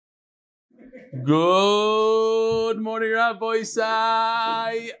Good morning, Rabbi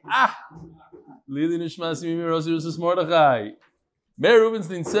Isai. Lili Nishmas Mimi Rosirus Mordechai. Meir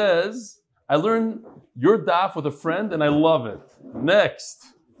Rubenstein says, I learned your daf with a friend and I love it. Next,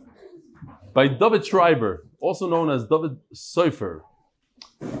 by David Schreiber, also known as David Seufer.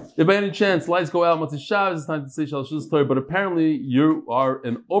 If by any chance lights go out, Matzah Shabbos, it's time to say Shal Shus Torah, but apparently you are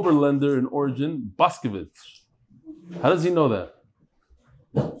an Oberländer in origin, Baskevitz. How does he know that?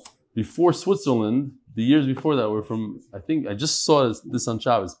 Before Switzerland, the years before that were from, I think, I just saw this on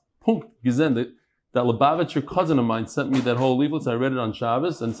Shabbos. Punkt Gesehen, that Lubavitcher cousin of mine sent me that whole leaflet, so I read it on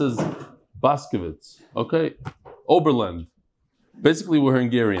Shabbos, and it says Baskevitz. Okay? Oberland. Basically, we're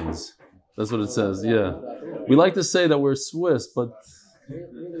Hungarians. That's what it says, yeah. We like to say that we're Swiss, but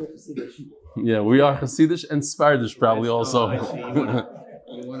yeah, we are Hasidish and Sfardish probably also.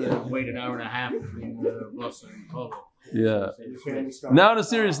 You want to wait an hour and a half between Russell and Polo. Yeah. Now on a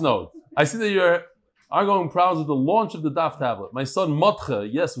serious note, I see that you're ongoing problems with the launch of the DAF tablet. My son Motche,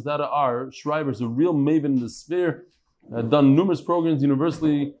 yes, without an R, Schreiber is a real maven in the sphere. Done numerous programs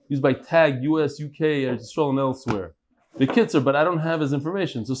universally used by TAG, US, UK, Israel, and elsewhere. The kids are, but I don't have his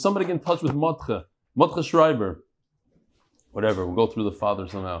information. So somebody get in touch with Motche Schreiber. Whatever, we'll go through the father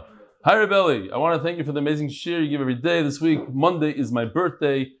somehow. Hi Rebelli, I want to thank you for the amazing share you give every day. This week, Monday, is my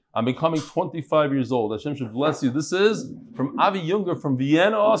birthday. I'm becoming 25 years old. Hashem should bless you. This is from Avi Junger from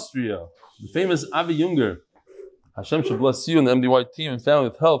Vienna, Austria. The famous Avi Junger. Hashem should bless you and the MDY team and family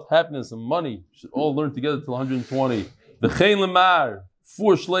with health, happiness, and money. You should all learn together till 120. The Chen Lemar,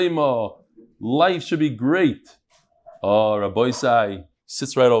 for Shleima. Life should be great. Oh, Rabbi Isai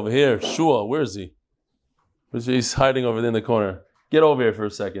sits right over here. Shua, where is he? He's hiding over there in the corner. Get over here for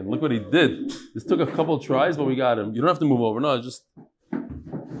a second. Look what he did. This took a couple of tries, but we got him. You don't have to move over. No, just...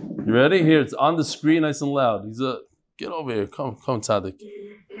 You ready? Here, it's on the screen, nice and loud. Get over here. Come, Tzaddik.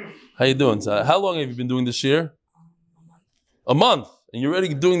 How you doing, Tzaddik? How long have you been doing this year? A month. And you're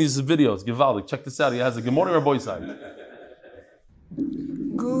already doing these videos. Givaldik. Check this out. He has a good morning, Rabbi Isai.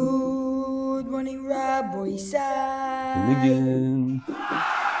 Good morning, Rabbi Isai. Begin.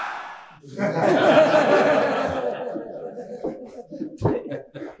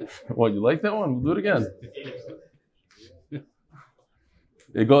 What, you like that one? We'll do it again.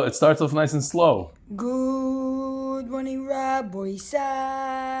 It starts off nice and slow. Good morning, Rabbi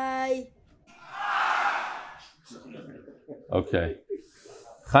Isai. Okay.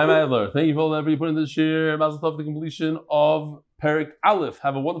 Chaim Adler, thank you for all the effort you put in this year. Mazel tov for the completion of Perek Aleph.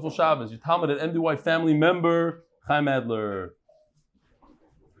 Have a wonderful Shabbos. Your Talmud and MDY family member, Chaim Adler.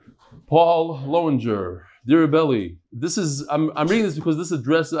 Paul Lowinger, dear Rebelli, I'm reading this because this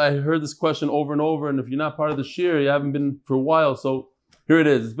address, I heard this question over and over, and if you're not part of the shir, you haven't been for a while, so here it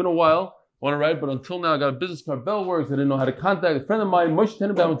is. It's been a while. I want to write, but until now I got a business card, Bellworks. I didn't know how to contact a friend of mine, Moshe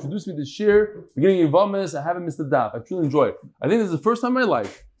Tenenbaum, introduced me to this year. Beginning of Yavamis, I haven't missed a daf. I truly enjoy it. I think this is the first time in my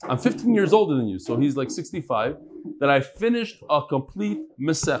life. I'm 15 years older than you, so he's like 65. That I finished a complete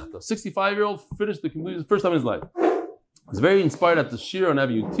Masechta. 65-year-old finished the complete first time in his life. I was very inspired at the shir on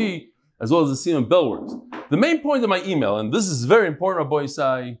AVUT, as well as the scene on Bellworks. The main point of my email, and this is very important, Rabbi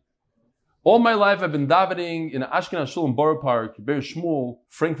Isai. All my life I've been davening in Ashkenaz Shul in Borough Park, Ber Shmuel,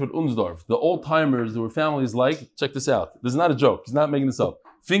 Frankfurt Unsdorf. The old timers, there were families like, check this out. This is not a joke. He's not making this up.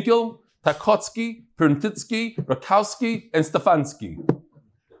 Finkel, Takotsky, Perntitsky, Rakowski, and Stefansky.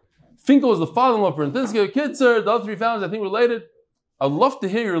 Finkel was the father-in-law of Perntitsky, Kitzer, the other three families I think related. I'd love to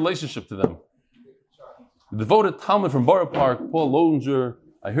hear your relationship to them. The devoted Talmud from Borough Park, Paul Lowinger.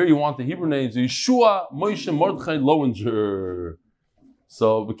 I hear you want the Hebrew names, Yeshua, Moshe, Mordechai, Lowinger.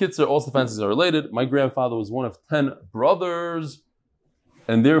 So the kids all the fancies are related. My grandfather was one of 10 brothers,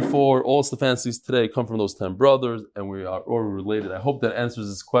 and therefore all the fancies today come from those 10 brothers, and we are all related. I hope that answers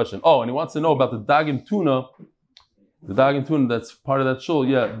this question. Oh, and he wants to know about the Dagim Tuna. The Dagim Tuna that's part of that shul.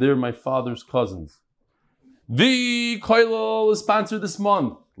 Yeah, they're my father's cousins. The Koilol is sponsored this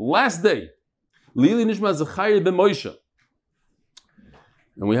month. Last day. Lili Nishma Zachariah ben Moshe.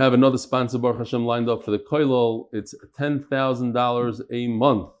 And we have another sponsor, Baruch Hashem, lined up for the Koilol. It's $10,000 a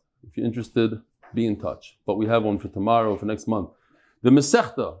month. If you're interested, be in touch. But we have one for tomorrow, for next month. The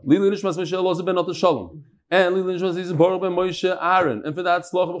Masechta, Lili Nishmas Moshe Elazar ben Natan Shalom, and Lili Nishmas Yisrael Baruch ben Moshe Aaron, and for that,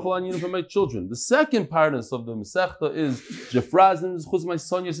 Tzlach b'chol for my children. The second part of the Masechta is Jefrazim Zchuz my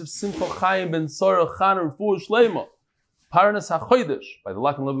son Yosef Simcha Chaim ben Sarah Chaner Refuah Shleima. Parnas HaChodesh by the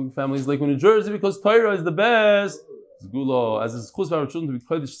Lock and Loving families Lakewood, New Jersey, because Torah is the best. Zgulo, as it's chus for our children to be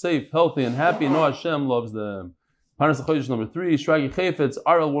Kodesh, safe, healthy, and happy, and know Hashem loves them. Parnas HaChodesh number 3, Shragi Chayfetz,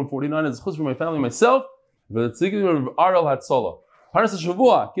 RL 149, as chus for my family and myself, but the tzigim of RL Hatzola. Parnas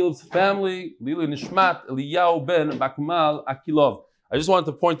HaShavua, Kilev's family, Lili Nishmat, Eliyahu ben Bakmal Akilov. I just wanted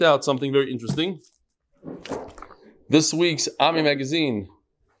to point out something very interesting. This week's Ami magazine,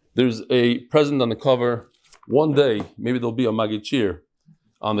 there's a present on the cover. One day, maybe there'll be a Magichir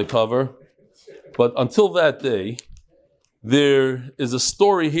on the cover. But until that day, there is a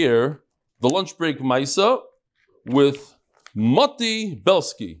story here, the lunch break Maisa, with Mati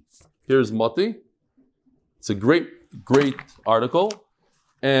Belsky. Here's Mati. It's a great article.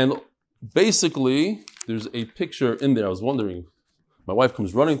 And basically, there's a picture in there. I was wondering, my wife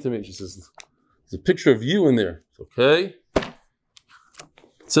comes running to me and she says, there's a picture of you in there. Okay.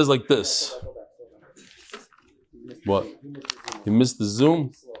 It says like this. What? You missed the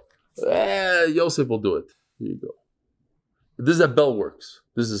Zoom? Yosef will do it. Here you go. This is at Bellworks.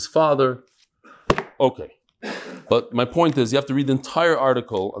 This is his father. Okay. But my point is, you have to read the entire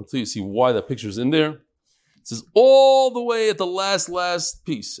article until you see why that picture is in there. It says all the way at the last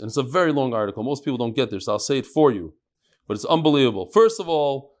piece. And it's a very long article. Most people don't get there, so I'll say it for you. But it's unbelievable. First of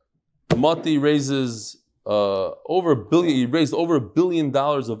all, Mati raises over $1 billion. He raised over $1 billion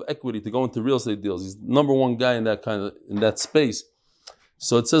of equity to go into real estate deals. He's the number one guy in that space.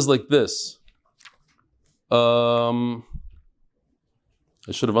 So it says like this. I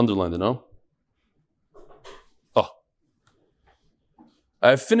should have underlined it, no?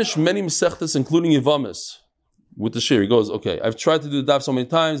 I've finished many Mesechtas, including Yevamis, with the shir. He goes, okay, I've tried to do the daf so many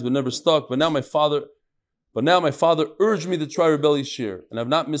times, but never stuck. But now my father urged me to try Rebelli shir, and I've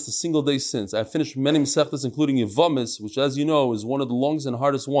not missed a single day since. I've finished many Mesechtas, including Yevamis, which, as you know, is one of the longest and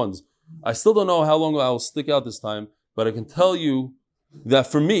hardest ones. I still don't know how long I'll stick out this time, but I can tell you that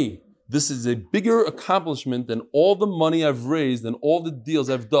for me, this is a bigger accomplishment than all the money I've raised and all the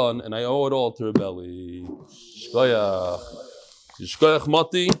deals I've done, and I owe it all to Rebelli. Shkoyach. Shkoyach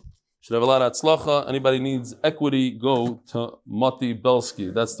Mati. Should have a lot of atzlacha. Anybody needs equity, go to Mati Belsky.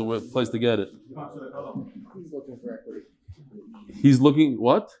 That's the place to get it. He's looking for equity. He's looking,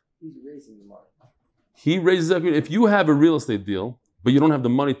 what? He's raising the money. He raises equity. If you have a real estate deal, but you don't have the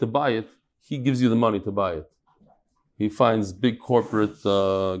money to buy it, he gives you the money to buy it. He finds big corporate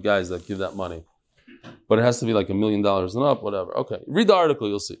guys that give that money. But it has to be like $1 million and up, whatever. Okay, read the article,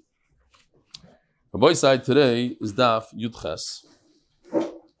 you'll see. Rabbi side today is Daf Yudches.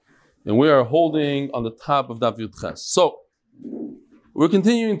 And we are holding on the top of Daf Yudches. So, we're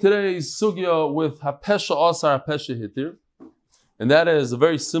continuing today's sugya with Hapesha Asar Hapesha Hitir. And that is a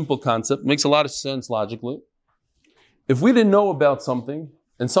very simple concept. Makes a lot of sense logically. If we didn't know about something,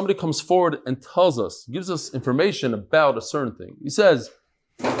 and somebody comes forward and tells us, gives us information about a certain thing. He says,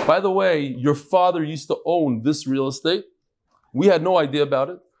 by the way, your father used to own this real estate. We had no idea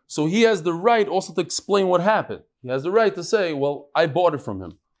about it. So he has the right also to explain what happened. He has the right to say, well, I bought it from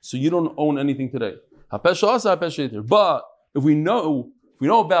him. So you don't own anything today. But if we know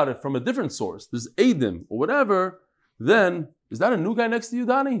about it from a different source, there's Eidim or whatever, then is that a new guy next to you,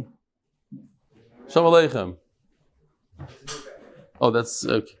 Donnie? Shalom Aleichem. Oh, that's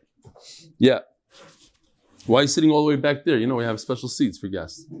okay. Yeah. Why are you sitting all the way back there? You know, we have special seats for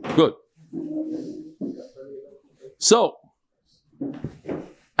guests. Good. So,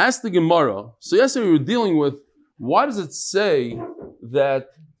 ask the Gemara. So yesterday we were dealing with, why does it say that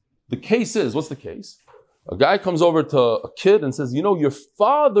the case is, what's the case? A guy comes over to a kid and says, you know, your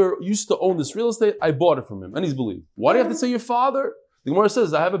father used to own this real estate, I bought it from him. And he's believed. Why do you have to say your father? The Gemara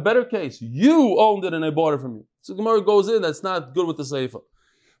says, I have a better case. You owned it and I bought it from you. So the Gemara goes in, that's not good with the Seifa.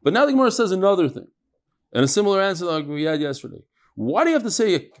 But now the Gemara says another thing. And a similar answer like we had yesterday. Why do you have to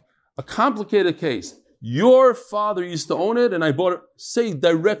say a complicated case? Your father used to own it and I bought it. Say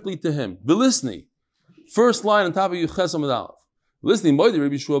directly to him. Bilisni. First line on top of Yuches Amud Aleph. Listening,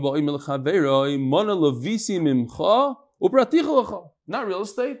 not real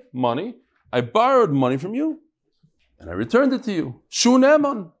estate, money. I borrowed money from you and I returned it to you.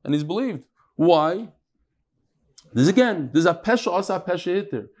 Shuneman, and he's believed. Why? This is a pesha asa pesha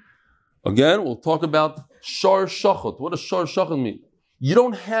hitir. Again, we'll talk about shar shachot. What does shar shachot mean? You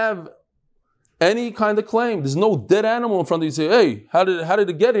don't have any kind of claim. There's no dead animal in front of you. Say, hey, how did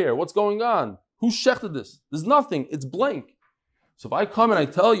it get here? What's going on? Who shechted this? There's nothing. It's blank. So if I come and I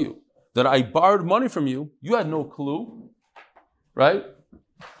tell you that I borrowed money from you, you had no clue, right?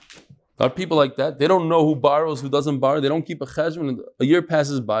 There are people like that. They don't know who borrows, who doesn't borrow. They don't keep a cheshbon. A year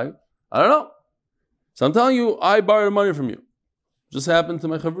passes by. I don't know. So I'm telling you, I borrowed money from you. Just happened to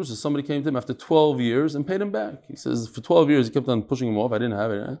my chavrusa. Somebody came to him after 12 years and paid him back. He says, for 12 years, he kept on pushing him off. I didn't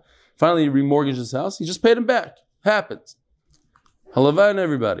have it. Finally, he remortgaged his house. He just paid him back. Happens. Halavai and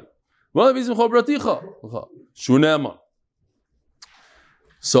everybody.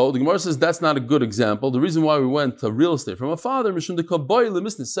 So the Gemara says that's not a good example. The reason why we went to real estate from a father,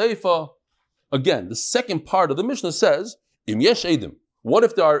 again, the second part of the Mishnah says, Im yesh edim. What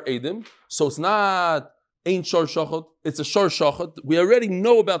if there are Eidim? So it's not Ein Shor Shachot, it's a Shor Shachot. We already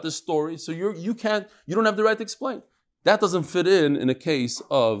know about this story, so you don't have the right to explain. That doesn't fit in a case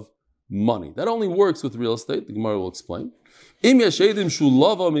of money. That only works with real estate. The Gemara will explain. Im yesh Eidim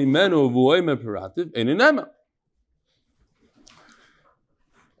shulava mimenu v'oim imperativ ein inema.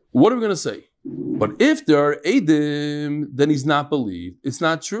 What are we going to say? But if there are Eidim, then he's not believed. It's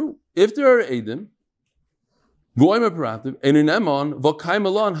not true. If there are Eidim, v'oim imperativ ein inemon v'kaim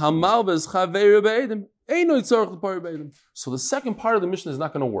alon hamalves chaveir be'edim. So the second part of the mission is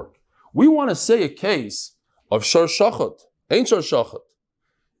not going to work. We want to say a case of Shor Shachot, Ein Shor Shachot.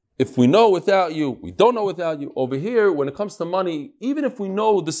 If we know without you, we don't know without you. Over here, when it comes to money, even if we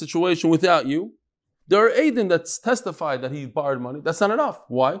know the situation without you, there are Eidim that's testified that he borrowed money. That's not enough.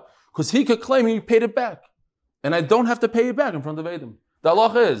 Why? Because he could claim he paid it back. And I don't have to pay it back in front of Eidim. The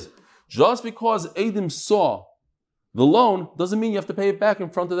halacha is, just because Eidim saw the loan, doesn't mean you have to pay it back in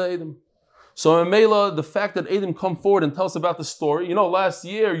front of the Eidim. So in Mela, the fact that Eidim come forward and tell us about the story, last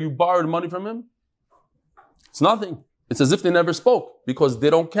year you borrowed money from him, it's nothing. It's as if they never spoke because they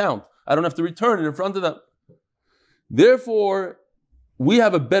don't count. I don't have to return it in front of them. Therefore, we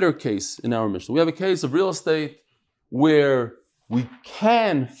have a better case in our mission. We have a case of real estate where we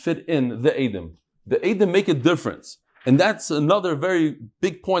can fit in the Eidim. The Eidim make a difference. And that's another very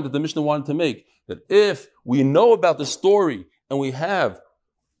big point that the Mishnah wanted to make, that if we know about the story and we have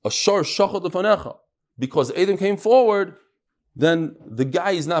a Shor Shachot Lefanecha, because Eidim came forward, then the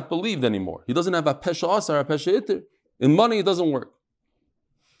guy is not believed anymore. He doesn't have a Pesha Asar, a Pesha Itir. In money, it doesn't work.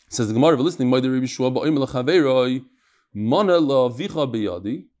 It says the Gemara, listening, how about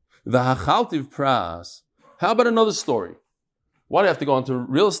another story? Why do I have to go into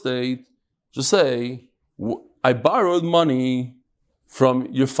real estate? Just say, I borrowed money from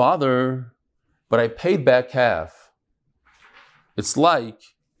your father, but I paid back half. It's like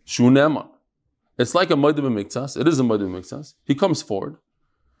Shuneman. It's like a Moedim Miktas. It is a Moedim Miktas. He comes forward,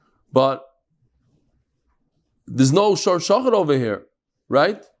 but there's no Shor Shachot over here,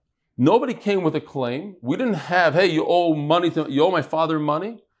 right? Nobody came with a claim. We didn't have, hey, you owe my father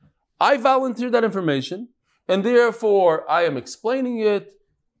money. I volunteered that information, and therefore I am explaining it,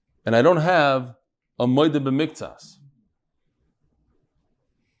 and I don't have a Moedim Miktas.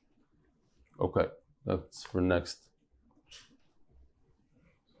 Okay, that's for next.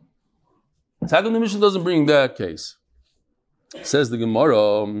 So how come the Mishnah doesn't bring that case? Says the Gemara,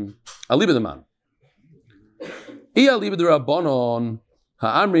 Aliba the man. Now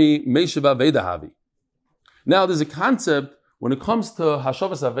there's a concept when it comes to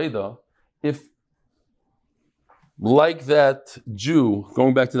Hashavas Aveda, if like that Jew,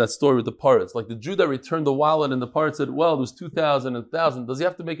 going back to that story with the parrots, like the Jew that returned the wallet and the parrot said, well, there was 2,000 and 1,000, does he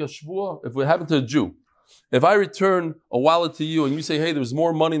have to make a shvuah? If it happened to a Jew, if I return a wallet to you and you say, hey, there's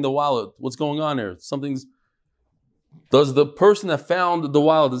more money in the wallet, what's going on here? Does the person that found the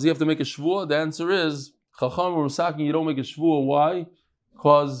wallet, does he have to make a shvuah? The answer is, Chacham or Rusakin, you don't make a shvuah. Why?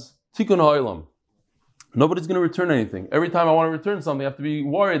 Because tikkun ha'olam. Nobody's going to return anything. Every time I want to return something, I have to be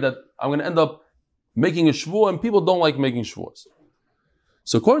worried that I'm going to end up making a shvuah, and people don't like making shvuahs.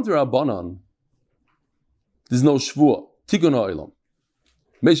 So according to Rabbanan, there's no shvuah. Tikkun ha'olam.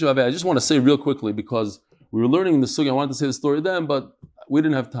 I just want to say real quickly, because we were learning the sugi. I wanted to say the story then, but we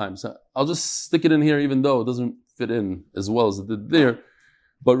didn't have time. So I'll just stick it in here, even though it doesn't fit in as well as it did there.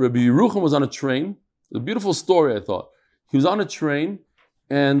 But Rabbi Yerucham was on a train. A beautiful story, I thought. He was on a train,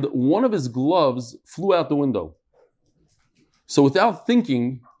 and one of his gloves flew out the window. So without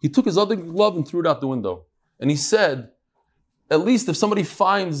thinking, he took his other glove and threw it out the window. And he said, at least if somebody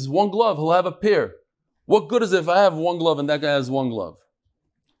finds one glove, he'll have a pair. What good is it if I have one glove and that guy has one glove?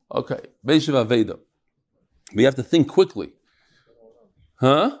 Okay, Beishiv Aveda. We have to think quickly.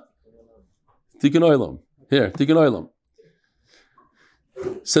 Huh? Tikkun olam. Here, Tikkun olam.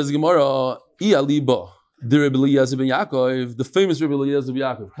 Says Gemara, the Rebbe Eliezer ben Yaakov, the famous Rebbe Eliezer ben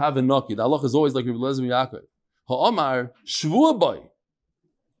Yaakov, Kaven Naki. The halach is always like Rebbe Eliezer ben Yaakov. Ha'amar shvuah bay.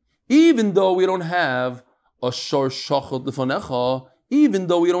 Even though we don't have a Shor Shachot Lefanecha, even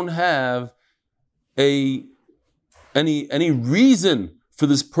though we don't have any reason for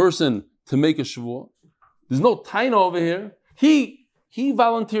this person to make a shvuah, there's no taina over here. He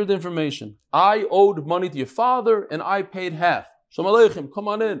volunteered the information. I owed money to your father, and I paid half. Shalom Aleichem, come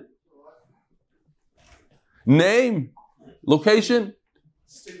on in. Name, location.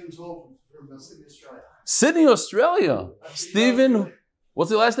 Stephen Tolkien from Sydney, Australia. Sydney, Australia. Stephen,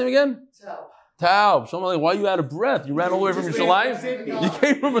 what's your last name again? Taub. Shalom Aleichem. Why are you out of breath? You ran all the way from Yerushalayim? You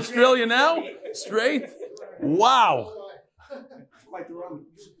came from Australia now? Straight? Wow. Like the rum.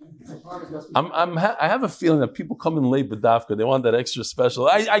 I have a feeling that people come in late with Dafka. They want that extra special.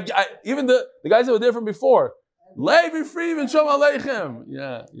 Even the guys that were there from before. Levi Friedman, Shalom Aleichem.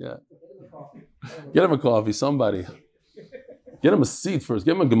 Yeah. Get him a coffee, somebody. Get him a seat first.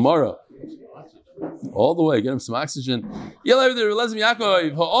 Get him a Gemara. All the way. Get him some oxygen. Rabbi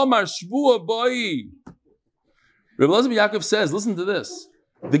Elazar Yaakov says, listen to this.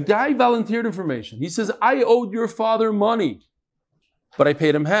 The guy volunteered information. He says, I owed your father money, but I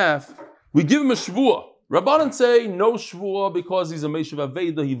paid him half. We give him a shvuah. Rabbanan say no shvuah because he's a Meishav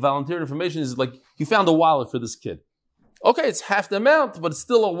Aveda. He volunteered information. It's like he found a wallet for this kid. Okay, it's half the amount, but it's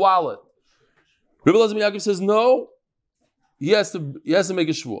still a wallet. Rabbi Elazar Yaakov says no. He has to make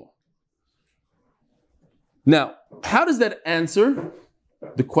a shvuah. Now, how does that answer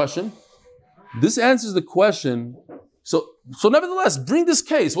the question? This answers the question. So nevertheless, bring this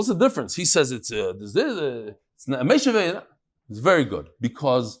case. What's the difference? He says it's a Meishav Aveda. It's very good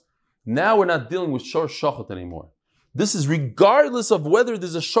because now we're not dealing with shor shachot anymore. This is regardless of whether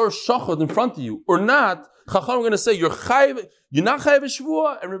there's a shor shachot in front of you or not. Chacham, we're going to say you're not chayiv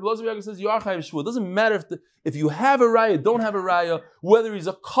shvuah, and Rabbi Elazar Yaakov says you are chayiv shvuah. It doesn't matter if you have a raya, don't have a raya, whether he's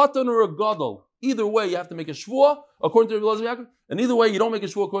a katan or a gadol. Either way, you have to make a shvuah according to Rabbi Elazar Yaakov, and either way, you don't make a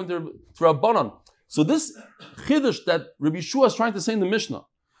shvuah according to Rabbanan. So this chiddush that Rabbi Yeshua is trying to say in the Mishnah,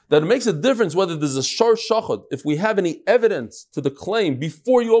 that it makes a difference whether there's a shor shachot, if we have any evidence to the claim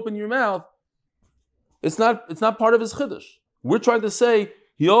before you open your mouth, it's not part of his chiddush. We're trying to say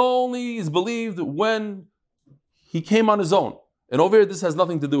he only is believed when he came on his own. And over here, this has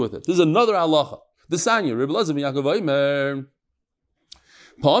nothing to do with it. This is another halacha. The Sanya, Rabbi Elazar ben Yaakov Omer,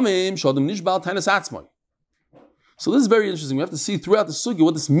 Pa'amim shodim nishbal tainas atzmai. So this is very interesting. We have to see throughout the sugya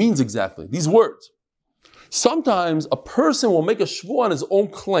what this means exactly. These words. Sometimes a person will make a shvuah on his own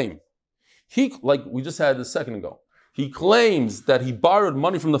claim. Like we just had a second ago. He claims that he borrowed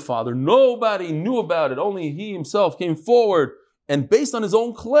money from the father. Nobody knew about it. Only he himself came forward. And based on his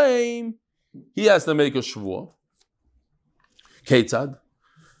own claim, he has to make a shvuah. Ketzad.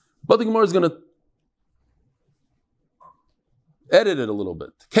 But the Gemara is going to edit it a little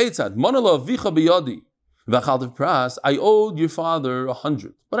bit. Ketzad. Manala vicha biyadi. I owed your father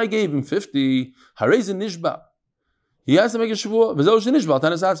 100, but I gave him 50. Nishba. He has to make a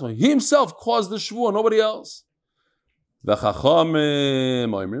shvuah. He himself caused the shvuah, nobody else.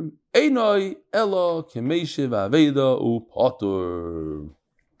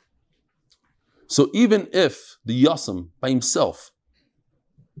 So even if the Yasam by himself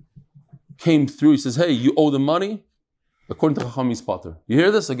came through, he says, hey, you owe the money, according to Chacham he's potter. You hear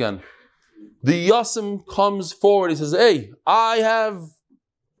this again? The Yasim comes forward. He says, hey, I have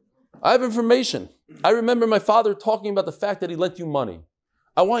information. I remember my father talking about the fact that he lent you money.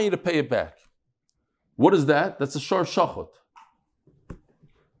 I want you to pay it back. What is that? That's a shor shachot.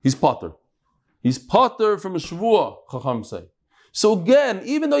 He's potter. He's potter from a shvuah, Chacham say. So again,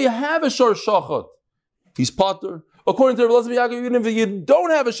 even though you have a shor shachot, he's potter. According to Rabbi Elazar ben Yaakov, even if you don't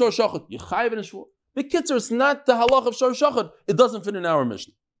have a shor shachot, you're chayiv in a shvuah. The kitzur, it's not the halach of shor shachot. It doesn't fit in our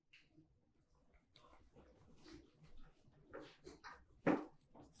mission.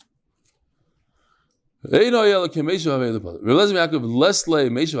 I don't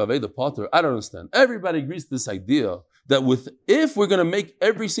understand. Everybody agrees to this idea that if we're going to make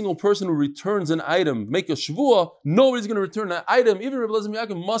every single person who returns an item make a shvuah, nobody's going to return that item. Even Rabbi Elazar ben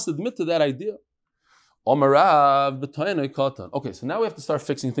Yaakov must admit to that idea. Okay, so now we have to start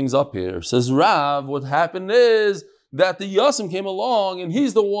fixing things up here. Says Rav, what happened is that the Yasim came along and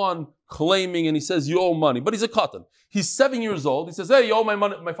he's the one claiming and he says, you owe money. But he's a katan. He's 7 years old. He says, hey, you owe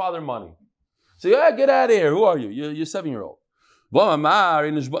my father money. So yeah, get out of here. Who are you? You're 7-year-old.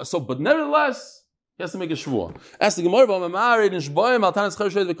 So, but nevertheless, he has to make a shvuah. Ask the Gemara, why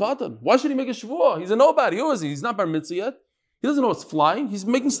should he make a shvuah? He's a nobody. Who is he? He's not bar mitzvah yet. He doesn't know what's flying. He's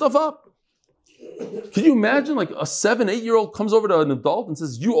making stuff up. Can you imagine like a 7-8-year-old comes over to an adult and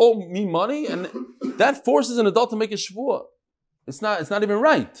says, you owe me money? And that forces an adult to make a shvuah. It's not even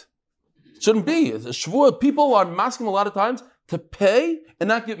right. It shouldn't be. A shvuah, people are masking a lot of times to pay and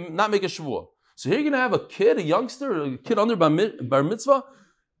not make a shvuah. So here you're going to have a kid, a youngster, a kid under bar mitzvah.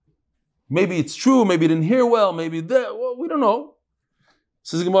 Maybe it's true, maybe he didn't hear well, maybe we don't know.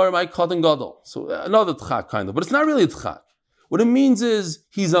 Says Gemara, my katan gadol. So another tchak kind of, but it's not really a tchak. What it means is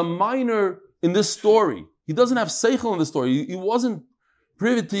he's a minor in this story. He doesn't have seichel in the story. He wasn't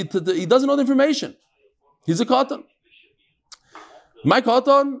privy to he doesn't know the information. He's a katan. My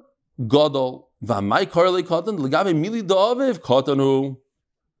katan gadol. Va my karli katan legabe mili da'aviv katanu.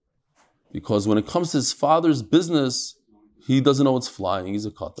 Because when it comes to his father's business, he doesn't know what's flying. He's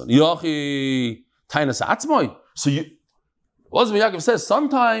a katan. Yachi tainas atzmai. So Elazar ben Yaakov says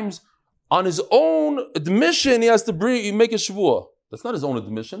sometimes on his own admission he has to make a shvuah. That's not his own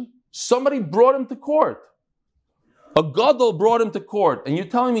admission. Somebody brought him to court. A gadol brought him to court, and you're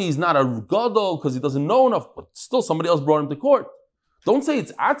telling me he's not a gadol because he doesn't know enough, but still somebody else brought him to court. Don't say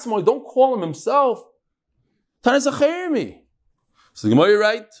it's atzmoi. Don't call him himself. Tanis acherimi. So the Gemara, you're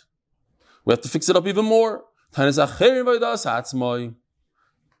right. We have to fix it up even more. Tanis acherim v'das atzmoi.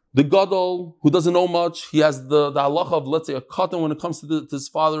 The gadol who doesn't know much, he has the halacha of, let's say, a katan when it comes to his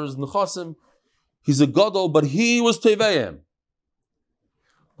father's nechasim. He's a gadol, but he was teveim.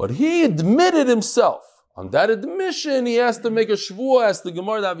 But he admitted himself. On that admission, he has to make a shvuah, ask the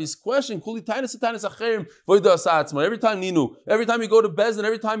Gemara to have his question. Every time Ninu, every time you go to Bezdin,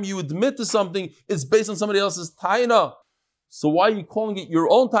 every time you admit to something, it's based on somebody else's taina. So why are you calling it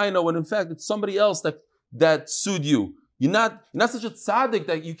your own taina when in fact it's somebody else that sued you? You're not such a tzaddik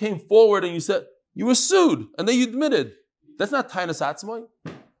that you came forward and you said you were sued and then you admitted. That's not taina satzmai.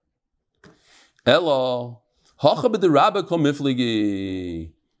 Elo hacha b'derabba kol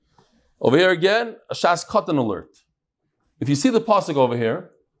mifligi. Over here again, a Shas Katan alert. If you see the pasuk over here,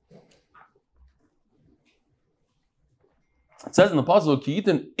 it says in the pasuk, "Ki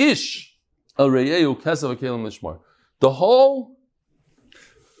yitin ish el reyehu kesav akelim lishmar." The whole,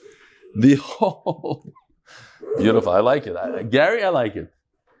 beautiful. I like it, Gary. I like it.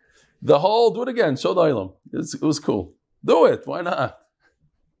 The whole. Do it again. Show the ilam. It was cool. Do it. Why not?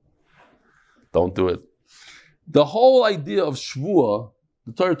 Don't do it. The whole idea of shvuah.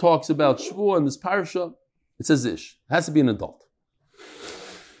 The Torah talks about shvuah in this parasha. It says ish. It has to be an adult.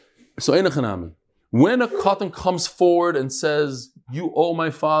 So einachanami. When a katan comes forward and says, "You owe my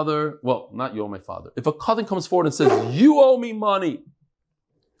father," well, not you owe my father. If a katan comes forward and says, "You owe me money,"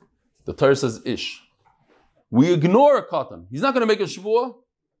 the Torah says ish. We ignore a katan. He's not going to make a shvuah,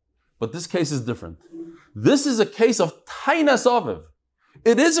 but this case is different. This is a case of tainas aviv.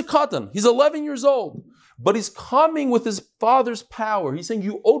 It is a katan. He's 11 years old. But he's coming with his father's power. He's saying,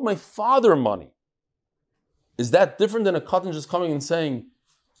 "You owed my father money." Is that different than a katan just coming and saying,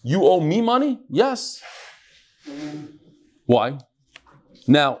 "You owe me money"? Yes. Why?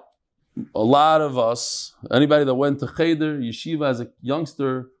 Now, a lot of us, anybody that went to cheder, yeshiva as a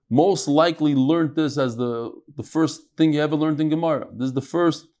youngster, most likely learned this as the first thing you ever learned in Gemara. This is the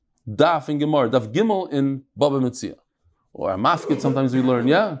first daf in Gemara, daf gimel in Baba Metzia. Or a mafkid, sometimes we learn,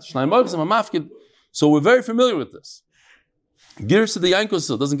 Shnai Moibs, a mafkid. So we're very familiar with this. Gears to the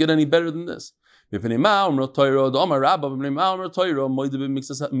Yankosil doesn't get any better than this. Why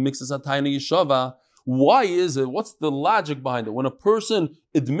is it? What's the logic behind it? When a person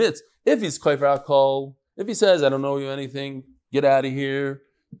admits, if he's kofer alcohol, if he says, "I don't know you anything, get out of here,"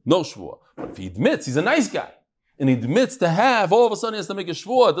 no shvuah. But if he admits he's a nice guy, and he admits to have, all of a sudden he has to make a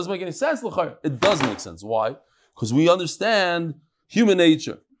shvuah, it doesn't make any sense. It does make sense. Why? Because we understand human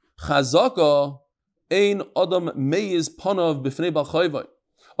nature. Chazaka. A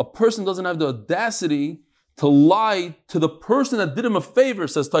person doesn't have the audacity to lie to the person that did him a favor,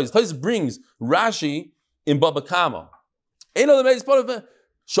 says Tais. Tais brings Rashi in Baba Kama. A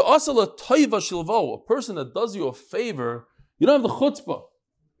person that does you a favor, you don't have the chutzpah.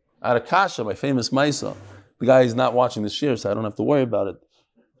 Arakasha, my famous Maisa. The guy is not watching the shir, so I don't have to worry about it.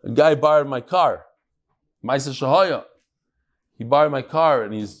 A guy borrowed my car. Maisa Shahaya. He borrowed my car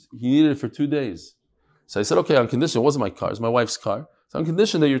and he needed it for 2 days. So I said, "Okay, on condition, it wasn't my car, it's my wife's car. So on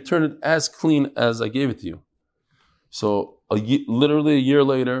condition that you return it as clean as I gave it to you." So literally a year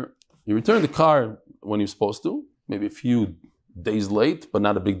later, he returned the car when he was supposed to, maybe a few days late, but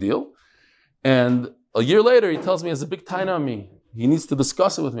not a big deal. And a year later, he tells me he has a big taina on me. He needs to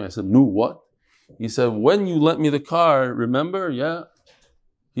discuss it with me. I said, "No, what?" He said, "When you lent me the car, remember?" "Yeah."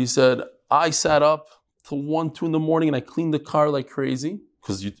 He said, "I sat up till 1, 2 in the morning and I cleaned the car like crazy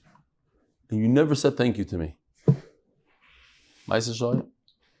because you never said thank you to me."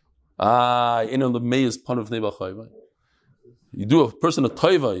 You do a person a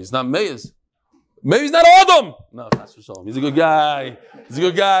toiva, he's not meiz. Maybe he's not Adam. No, that's for sure. He's a good guy. He's a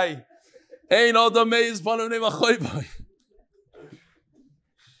good guy. Ain't Adam meiz pan of neiva.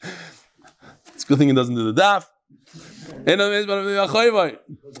 It's a good thing he doesn't do the daf.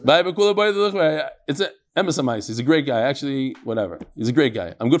 It's a Emesamais. He's a great guy. Actually, whatever. He's a great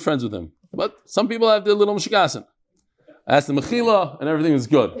guy. I'm good friends with him. But some people have their little mishikasin. I asked the mechila and everything was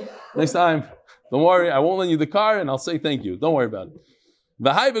good. Next time, don't worry. I won't lend you the car and I'll say thank you. Don't worry about it.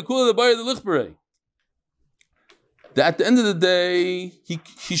 At the end of the day,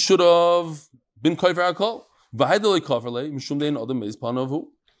 he should have been kofer alcohol. There's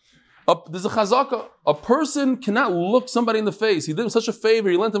a chazaka. A person cannot look somebody in the face. He did him such a favor.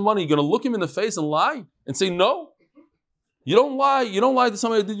 He lent him money. You're going to look him in the face and lie and say no? You don't lie to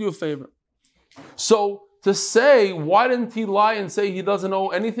somebody who did you a favor. So to say, why didn't he lie and say he doesn't owe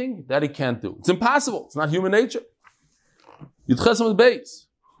anything? That he can't do. It's impossible. It's not human nature. Yitchesam base.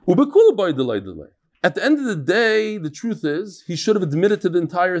 At the end of the day, the truth is, he should have admitted to the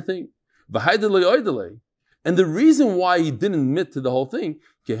entire thing. And the reason why he didn't admit to the whole thing,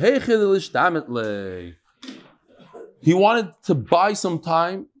 he wanted to buy some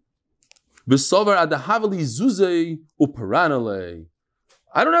time. I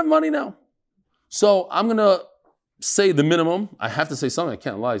don't have money now. So I'm going to say the minimum. I have to say something. I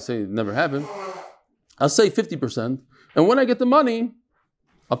can't lie, say it never happened. I'll say 50%. And when I get the money,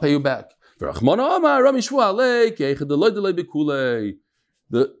 I'll pay you back. The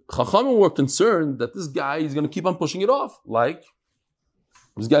Chachamim were concerned that this guy is going to keep on pushing it off. Like,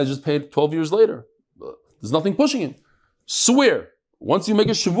 this guy just paid 12 years later. There's nothing pushing him. Swear, once you make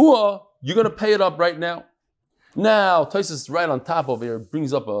a Shavua, you're going to pay it up right now. Now, Taisus right on top over here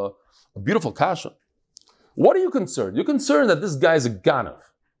brings up a beautiful kasha. What are you concerned? You're concerned that this guy's a ganav.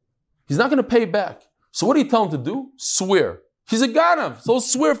 He's not going to pay back. So what do you tell him to do? Swear. He's a ganav, so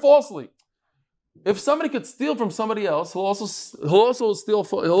swear falsely. If somebody could steal from somebody else, he'll also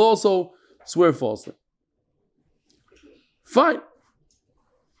swear falsely. Fine.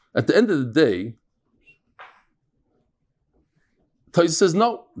 At the end of the day, Taisus says,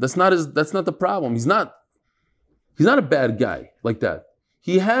 no, that's not the problem. He's not a bad guy like that.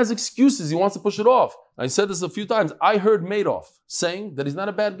 He has excuses. He wants to push it off. I said this a few times. I heard Madoff saying that he's not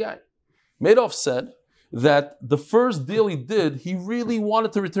a bad guy. Madoff said that the first deal he did, he really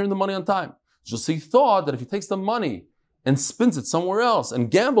wanted to return the money on time. Just he thought that if he takes the money and spends it somewhere else and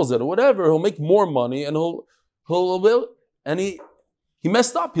gambles it or whatever, he'll make more money and he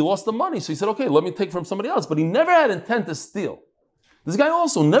messed up. He lost the money. So he said, okay, let me take from somebody else. But he never had intent to steal. This guy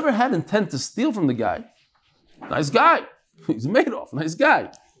also never had intent to steal from the guy. Nice guy. He's Madoff. Nice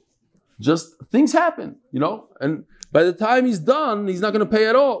guy. Just things happen, and by the time he's done, he's not going to pay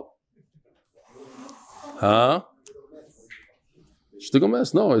at all. Huh?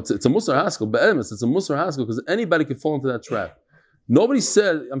 No, it's a Musar Haskell. Be'emes, it's a Musar Haskell because anybody can fall into that trap. Nobody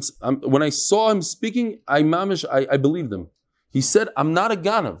said, when I saw him speaking, I believed him. He said, I'm not a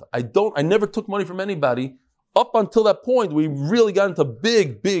ganav. I never took money from anybody up until that point where he really got into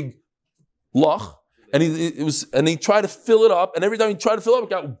big lach. And he tried to fill it up, and every time he tried to fill it up, it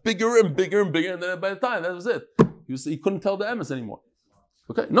got bigger and bigger and bigger, and then by the time, that was it. He couldn't tell the emes anymore.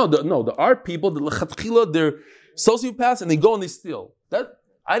 Okay, there are people, they're sociopaths, and they go and they steal.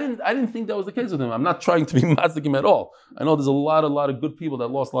 I didn't think that was the case with him. I'm not trying to be matzik him at all. I know there's a lot of good people that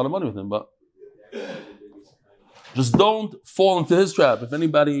lost a lot of money with him, but just don't fall into his trap. If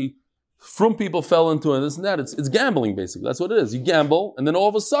anybody from people fell into it, this and that, it's gambling basically. That's what it is. You gamble, and then all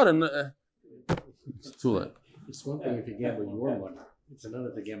of a sudden, it's too late. It's one thing if you gamble your money. It's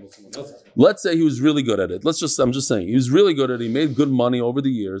another to gamble someone else's money. Let's say he was really good at it. I'm just saying, he was really good at it. He made good money over the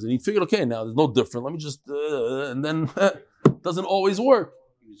years, and he figured, okay, now there's no different. Let me just, and then it doesn't always work.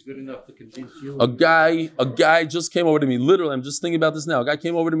 He was good enough to convince you. A guy just came over to me. Literally, I'm just thinking about this now. A guy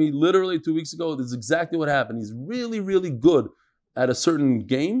came over to me literally 2 weeks ago. This is exactly what happened. He's really, really good at a certain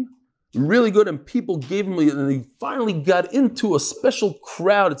game. Really good, and people gave him, and he finally got into a special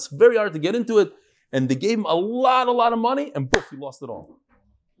crowd. It's very hard to get into it. And they gave him a lot of money, and poof, he lost it all.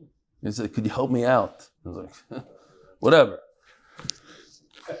 He said, could you help me out? I was like, whatever.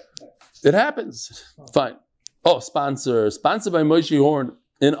 It happens. Fine. Oh, sponsored by Moshe Horn,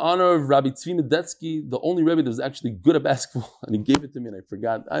 in honor of Rabbi Tzvi Medetsky, the only Rebbe that was actually good at basketball, and he gave it to me, and I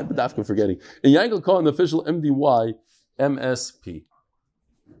forgot. I'm forgetting. And Yankel Cohen, the official MDY, MSP.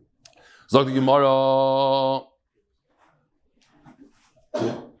 Zog the Gemara.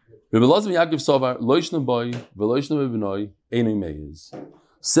 Rabbi Elazar Yaakov Sovar, Loishna boy, Veloishna bebnoi, Einay Meiz.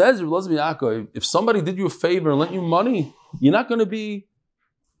 Says Rabbi Elazar Yaakov, if somebody did you a favor and lent you money, you're not going to be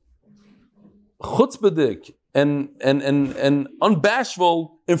chutzpahdik and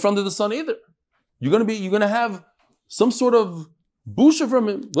unbashful in front of the son either. You're going to have some sort of busha from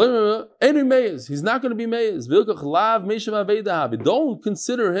him. Einay Meiz. He's not going to be Meiz. Vilkach lav meishav aveidahav. Don't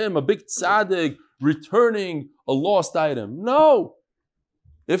consider him a big tzaddik returning a lost item. No.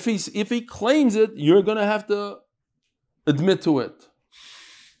 If he claims it, you're going to have to admit to it.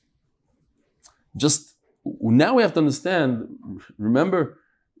 Just now we have to understand. Remember,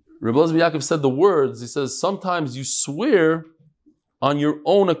 Rabbi Elazar Yaakov said the words. He says sometimes you swear on your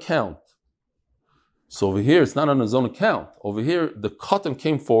own account. So over here, it's not on his own account. Over here, the katan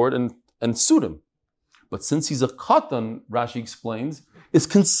came forward and sued him. But since he's a katan, Rashi explains, it's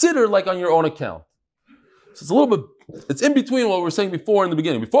considered like on your own account. So it's a little bit. It's in between what we were saying before in the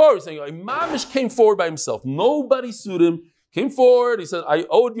beginning. Before we were saying, Mamish came forward by himself. Nobody sued him. came forward, he said, I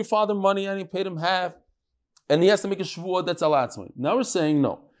owed your father money and he paid him half, and he has to make a shvuah that's alatzmi. Now we're saying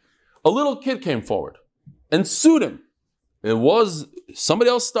no. A little kid came forward and sued him. It was, somebody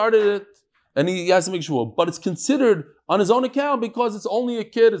else started it, and he has to make shvuah, but it's considered on his own account because it's only a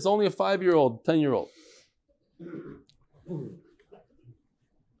kid, it's only a 5-year-old, 10-year-old.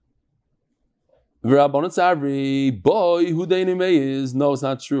 Boy, who is? No, it's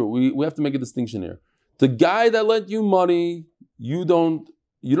not true. We have to make a distinction here. The guy that lent you money, you don't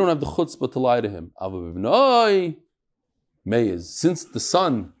have the chutzpah to lie to him. Since the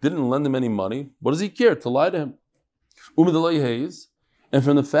son didn't lend him any money, what does he care to lie to him? And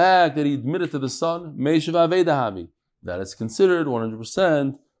from the fact that he admitted to the son, that is considered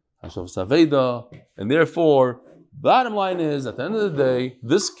 100% and therefore, bottom line is, at the end of the day,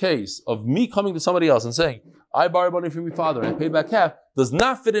 this case of me coming to somebody else and saying, I borrowed money from your father and I paid back half, does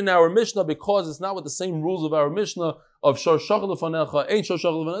not fit in our Mishnah because it's not with the same rules of our Mishnah of Shor Shachal Lefanecha, Ein Shor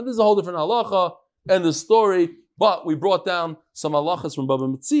Shachal Lefanecha. This is a whole different halacha and the story, but we brought down some halachas from Baba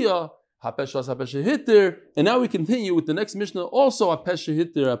Metzia, Hapesha As Hapesha Hitter, and now we continue with the next Mishnah, also Hapesha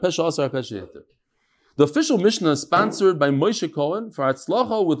Hitter, Hapesha As Hapesha Hitter. The official Mishnah is sponsored by Moshe Cohen for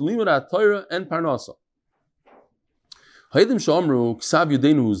Hatzlacha with Limud HaTorah and Parnasa. Ha'idim Shomru Ksav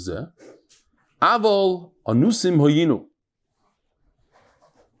Yudenu Uzeh Avol Anusim Hoyinu.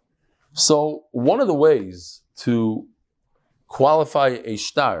 So one of the ways to qualify a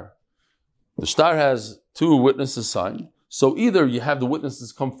shtar, the shtar has 2 witnesses signed. So either you have the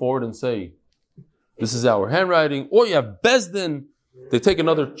witnesses come forward and say, this is our handwriting, or you have Bezdin, they take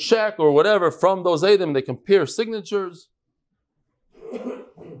another check or whatever from those Eidim, they compare signatures.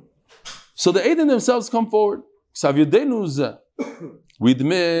 So the Eidim themselves come forward. We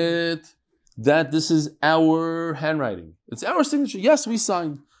admit that this is our handwriting. It's our signature. Yes, we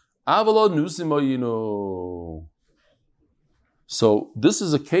signed. So this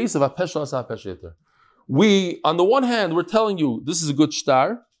is a case of Hapesha As Hapesha Hitter. We, on the one hand, we're telling you this is a good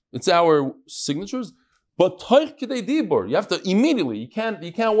shtar. It's our signatures. But Toich Kedei Dibur, you have to immediately, you can't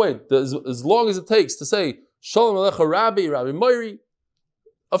wait. As long as it takes to say, Shalom Alecha Rabbi Moiri,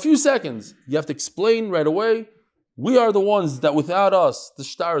 a few seconds, you have to explain right away. We are the ones that without us, the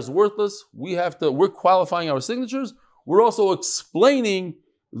shtar is worthless. We're qualifying our signatures. We're also explaining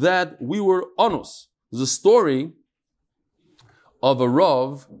that we were onus. There's a story of a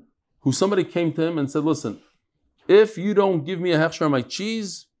Rav who somebody came to him and said, listen, if you don't give me a hechsher on my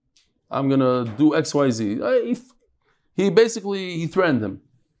cheese, I'm going to do X, Y, Z. He threatened him.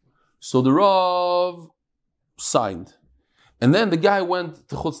 So the Rav signed. And then the guy went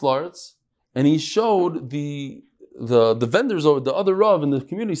to Chutz La'aretz and he showed the vendors or the other Rav in the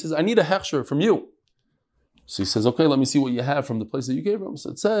community. He says, I need a hechsher from you. So he says, okay, let me see what you have from the place that you gave him. So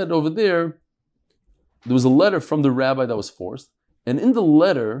it said over there was a letter from the rabbi that was forced. And in the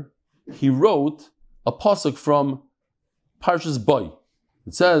letter, he wrote a pasuk from Parshas Boy.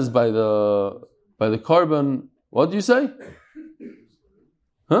 It says by the carbon, what do you say?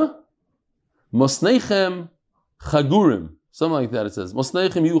 Huh? Mosneichem chagurim. Something like that it says.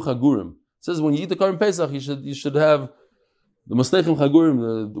 Mosneichem yu chagurim. It says when you eat the carbon Pesach, you should have the Mosneichem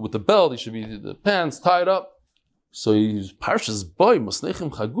chagurim with the belt, the pants tied up. So he's Parshas Boy, Mosneichem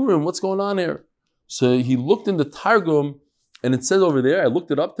chagurim, what's going on here? So he looked in the Targum, and it says over there, I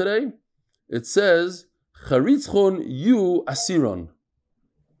looked it up today, it says, Charitzchon yu asiron.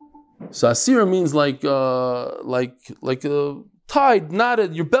 So asira means like tied,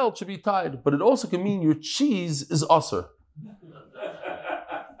 knotted. Your belt should be tied, but it also can mean your cheese is aser.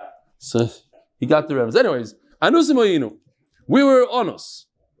 So he got the Rebbe's. Anyways, anusim oyinu. We were onus.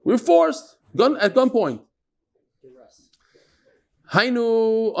 We were forced at gunpoint.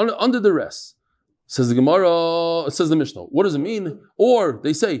 Hainu under the rest. Says the Gemara. Says the Mishnah. What does it mean? Or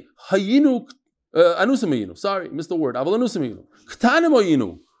they say hayinu anusim oyinu. Sorry, missed the word. Aval anusim oyinu. Ktanim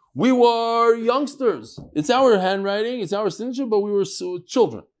oyinu. We were youngsters. It's our handwriting, it's our signature, but we were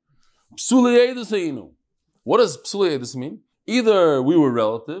children. What does psulei mean? Either we were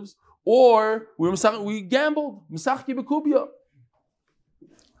relatives, or we gambled.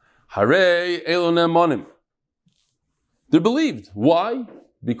 They're believed. Why?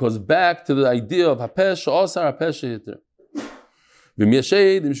 Because back to the idea of hapesh asar hapesh hitter.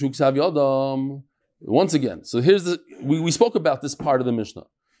 Once again, so here's we spoke about this part of the Mishnah.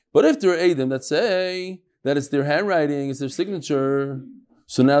 But if there are Eidim that say that it's their handwriting, it's their signature,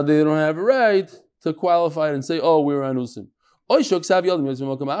 so now they don't have a right to qualify it and say, oh, we're Anusim. Or there's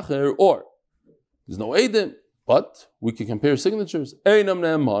no Eidim, but we can compare signatures. Says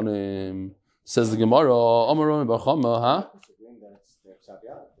the Gemara,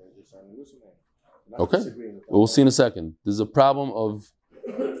 not Okay. disagreeing with them. We'll see in a second. There's a problem of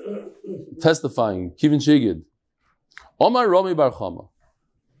testifying. Kivin Shigid. Omar Rami Bar Chama.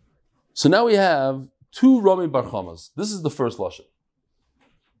 So now we have two Rami Bar Chamas. This is the first lashon.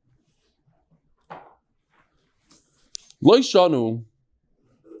 Loi Shanu.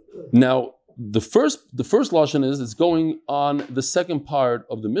 Now the first lashon is it's going on the second part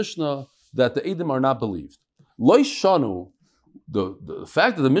of the Mishnah that the Edom are not believed. Loi Shanu. The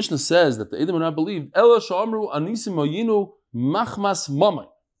fact that the Mishnah says that the Edom are not believed, Ela Shamru Anisim Oyinu Machmas Mamai.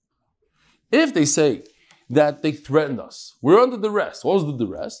 If they say that they threatened us, we're under duress. What was the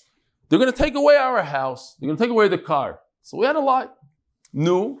duress? They're going to take away our house. They're going to take away the car. So we had to lie.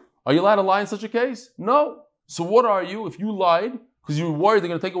 No. Are you allowed to lie in such a case? No. So what are you if you lied because you were worried they're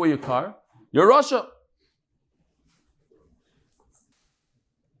going to take away your car? You're Russia.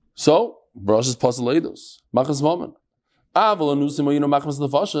 So, Brash's Pasaleidos, Machmas Mamai. But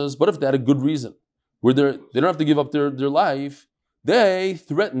if they had a good reason, where they don't have to give up their life, they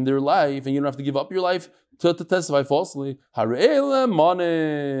threaten their life, and you don't have to give up your life to testify falsely.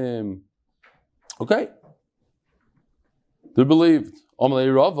 Okay. They're believed.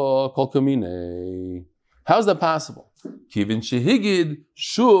 How's that possible? So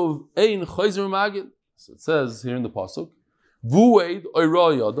it says here in the pasuk,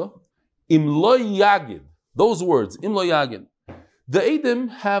 those words, im lo yagid. The Edom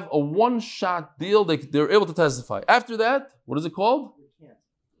have a one-shot deal. They're able to testify. After that, what is it called?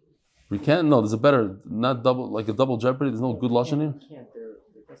 Recant? No, there's a better, not double, like a double jeopardy. There's no good lashon here.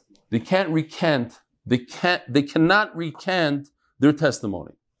 They can't recant. They cannot recant their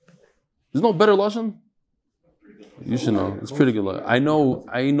testimony. There's no better lashon. You should know. It's pretty good. I know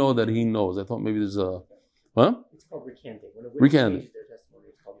that he knows. I thought maybe there's a, huh? It's called recanting. Recanting. Their testimony,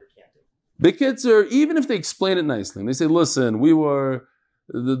 it's called recanting. The kids are, even if they explain it nicely, and they say, listen, we were,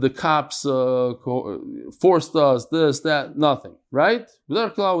 the cops forced us, this, that, nothing, right?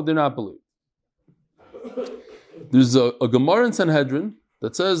 Without cloud, they're not believed. There's a Gemara in Sanhedrin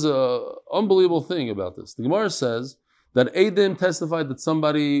that says an unbelievable thing about this. The Gemara says that Edom testified that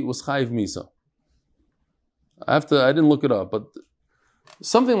somebody was Chayiv Misa. I didn't look it up, but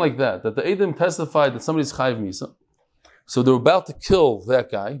something like that the Edom testified that somebody's Chayiv Misa. So they were about to kill that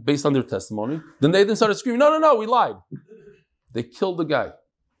guy based on their testimony. Then the Edom started screaming, no, we lied. They killed the guy.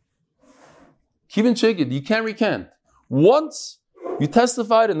 Kivin Shegid, you can't recant. Once you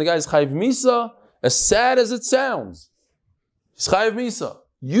testified and the guy's Chayiv Misa, as sad as it sounds, he's Chayiv Misa.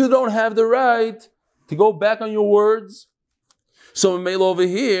 You don't have the right to go back on your words. So in Mela over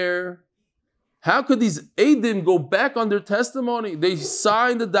here, how could these Edom go back on their testimony? They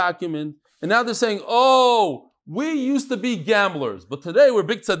signed the document, and now they're saying, we used to be gamblers, but today we're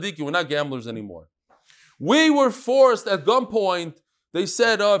big tzaddikim, we're not gamblers anymore. We were forced at gunpoint. They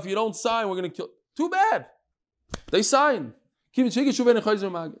said, if you don't sign, we're going to kill. Too bad. They signed.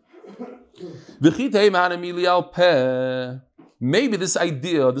 Maybe this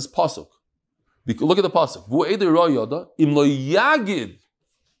idea, this pasuk. Look at the pasuk.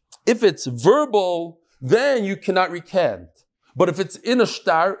 If it's verbal, then you cannot recant. But if it's in a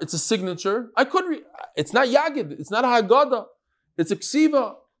shtar, it's a signature. It's not yagid. It's not a haggadah. It's a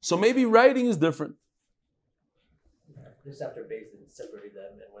ksiva. So maybe writing is different. Just after Beis Din separated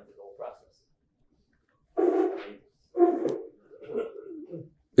them and went through the whole process.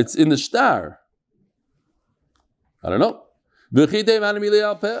 It's in the shtar. I don't know.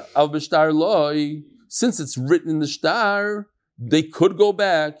 Since it's written in the shtar, they could go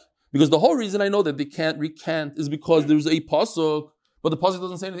back. Because the whole reason I know that they can't recant is because there's a pasuk, but the pasuk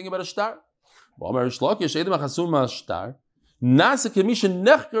doesn't say anything about a shtar. You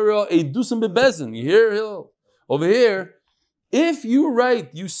hear? Over here, if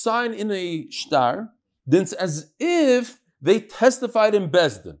you sign in a shtar, then it's as if they testified in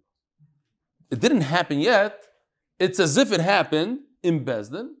Bezdin. It didn't happen yet. It's as if it happened in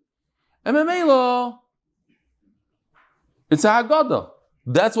Bezdin. And Memela, it's a Haggadah.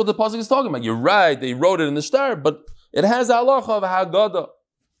 That's what the pasuk is talking about. You're right, they wrote it in the shtar, but it has a halacha of a Haggadah.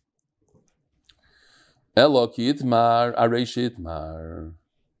 Elo ki itmar, areish itmar.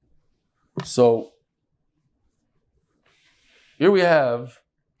 So, here we have,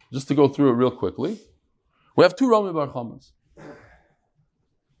 just to go through it real quickly, we have two Rami Bar Chamas.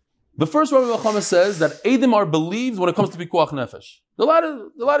 The first Rami Bar Chama says that Edom are believed when it comes to Pikuach Nefesh. They're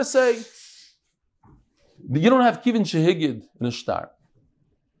allowed to say, you don't have Kivin Shehigid in a shtar.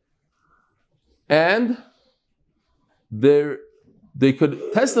 And they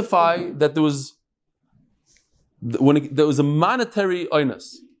could testify that there was a monetary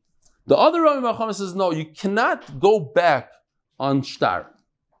oinus. The other Rami Bar Chama says, no, you cannot go back on shtar.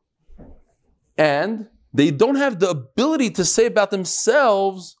 And they don't have the ability to say about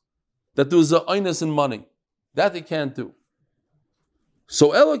themselves that there was a einus in money. That they can't do.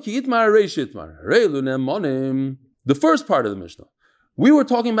 So the first part of the Mishnah. We were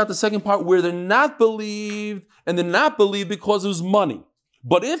talking about the second part where they're not believed, and they're not believed because it was money.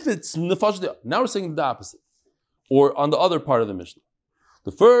 But if it's nefash, now we're saying the opposite. Or on the other part of the Mishnah.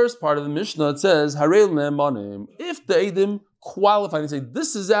 The first part of the Mishnah, it says, if the Eidim qualify and say,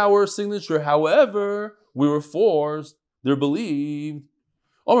 this is our signature, however, we were forced, they're believed.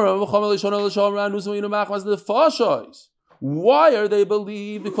 Why are they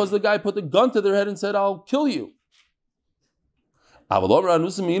believed? Because the guy put the gun to their head and said, I'll kill you. But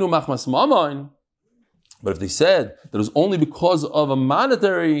if they said that it was only because of a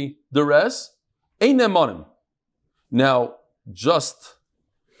monetary duress, ain't them on him. Now, just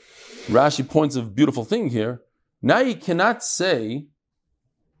Rashi points a beautiful thing here. Now you cannot say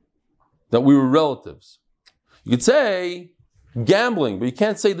that we were relatives. You could say gambling, but you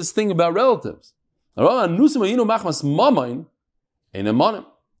can't say this thing about relatives. So,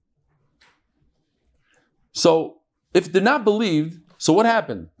 if they're not believed, so what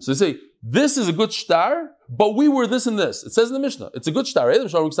happened? So they say, this is a good shtar, but we were this and this. It says in the Mishnah, it's a good shtar.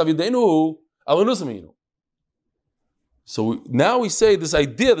 So now we say this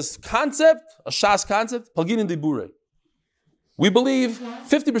idea, this concept, a Shas concept, Palginin Dibure. We believe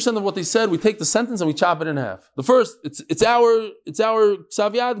 50% of what they said, we take the sentence and we chop it in half. The first, it's our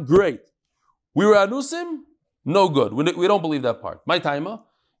Ksav, great. We were Anusim, no good. We don't believe that part. My taima,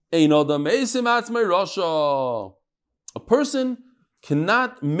 a person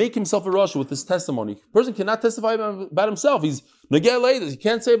cannot make himself a Rasha with his testimony. A person cannot testify about himself. He's Negel Eidos. He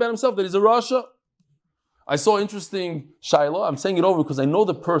can't say about himself that he's a Rasha. I saw an interesting Shiloh. I'm saying it over because I know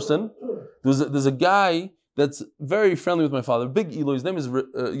the person. There's a guy that's very friendly with my father, big Elo. His name is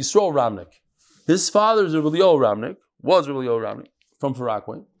Yisrael Ramnik. His father is Rabbi Yoel Ramnik, was Rabbi Yoel Ramnik, from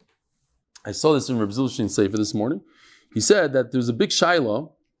Farakwe. I saw this in Reb Zilshin Sefer this morning. He said that there's a big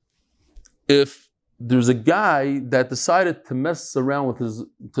Shiloh if there's a guy that decided to mess around with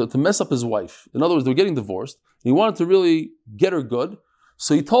to mess up his wife. In other words, they were getting divorced. He wanted to really get her good.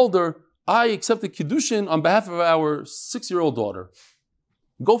 So he told her, I accept the Kiddushin on behalf of our 6-year-old daughter.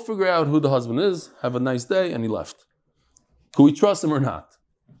 Go figure out who the husband is, have a nice day, and he left. Could we trust him or not?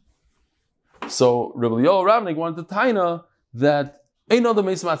 So Rabbi Yoel Ravnik wanted to taina that ain't no the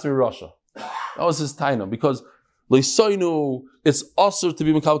Meis Matzmi Rasha. That was his taina, because it's also to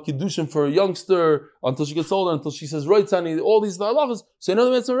be Mekal Kiddushin for a youngster until she gets older, until she says Roitzani, all these halachas. So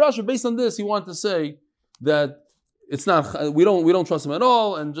another Meis Matzmi Rasha, based on this, he wanted to say that it's not, we don't trust him at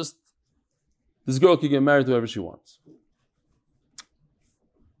all, and just this girl can get married to whoever she wants.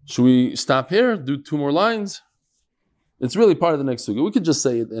 Should we stop here? Do 2 more lines? It's really part of the next sugya. We could just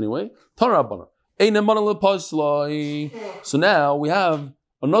say it anyway. So now we have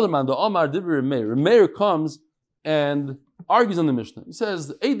another man, the Amar Dibri Meir. Meir comes and argues on the Mishnah. He says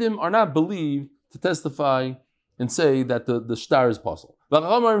the Eidim are not believed to testify and say that the shtar is possible. We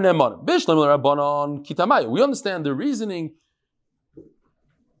understand the reasoning.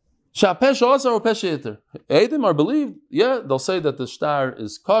 Eidim are believed, yeah, they'll say that the shtar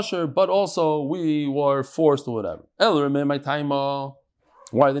is kosher, but also we were forced or whatever.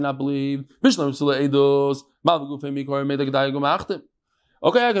 Why are they not believed?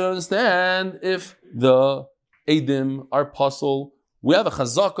 Okay, I can understand if the Eidim are puzzle. We have a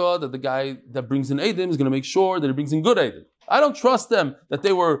chazaka that the guy that brings in Eidim is going to make sure that he brings in good Eidim. I don't trust them that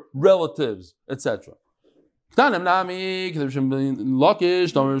they were relatives, etc. To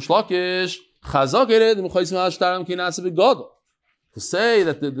say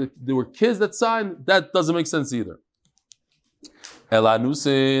that there were kids that signed, that doesn't make sense either.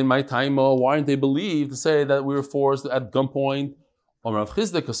 My time, why aren't they believed to say that we were forced at gunpoint?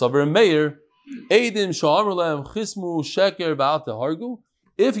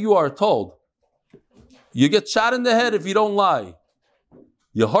 If you are told, you get shot in the head if you don't lie.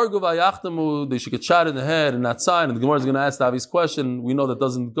 They should get shot in the head and not sign. And the Gemara is going to ask the obvious question. We know that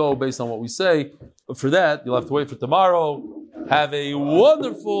doesn't go based on what we say. But for that, you'll have to wait for tomorrow. Have a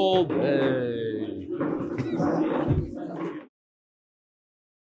wonderful day.